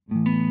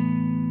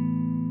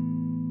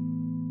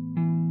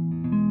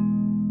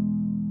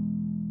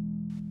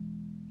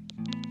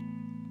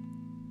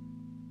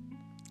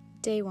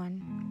Day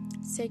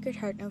 1. Sacred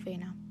Heart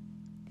Novena.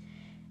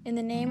 In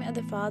the name of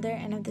the Father,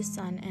 and of the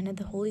Son, and of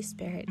the Holy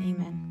Spirit.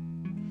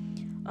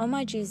 Amen. O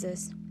my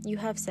Jesus, you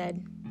have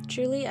said,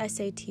 "Truly I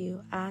say to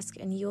you, ask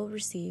and you will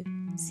receive,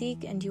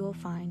 seek and you will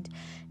find,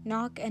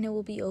 knock and it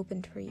will be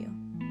opened for you."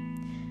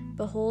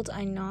 Behold,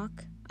 I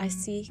knock, I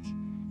seek,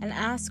 and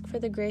ask for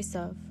the grace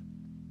of.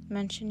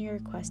 Mention your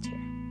request here.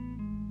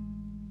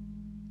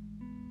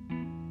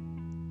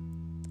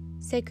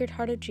 Sacred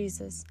Heart of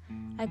Jesus,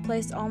 I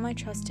place all my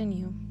trust in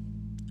you.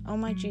 O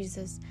my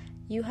Jesus,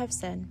 you have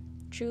said,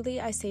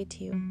 "Truly I say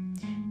to you,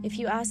 if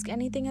you ask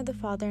anything of the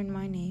Father in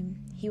my name,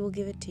 he will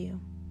give it to you."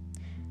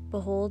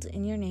 Behold,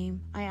 in your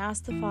name, I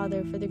ask the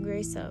Father for the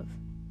grace of.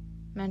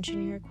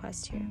 Mention your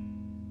request here.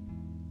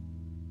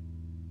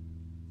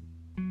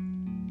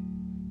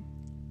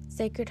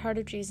 Sacred Heart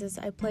of Jesus,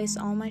 I place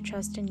all my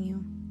trust in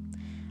you.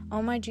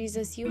 O my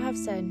Jesus, you have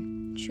said,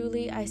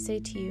 "Truly I say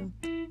to you,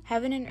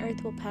 heaven and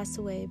earth will pass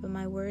away, but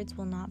my words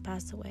will not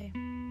pass away."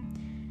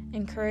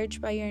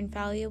 Encouraged by your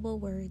infallible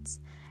words,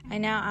 I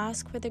now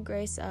ask for the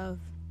grace of.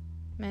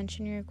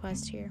 Mention your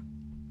request here.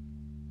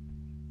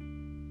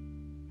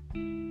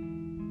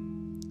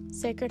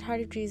 Sacred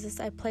Heart of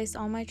Jesus, I place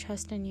all my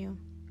trust in you.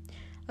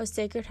 O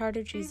Sacred Heart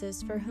of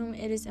Jesus, for whom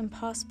it is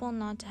impossible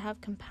not to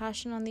have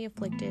compassion on the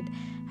afflicted,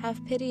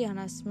 have pity on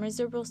us,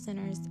 miserable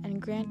sinners, and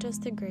grant us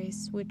the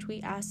grace which we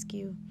ask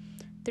you,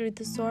 through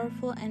the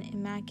sorrowful and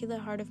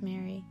immaculate heart of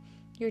Mary,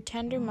 your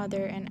tender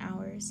mother and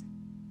ours.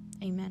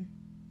 Amen.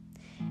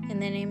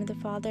 In the name of the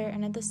Father,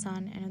 and of the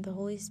Son, and of the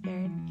Holy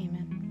Spirit.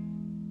 Amen.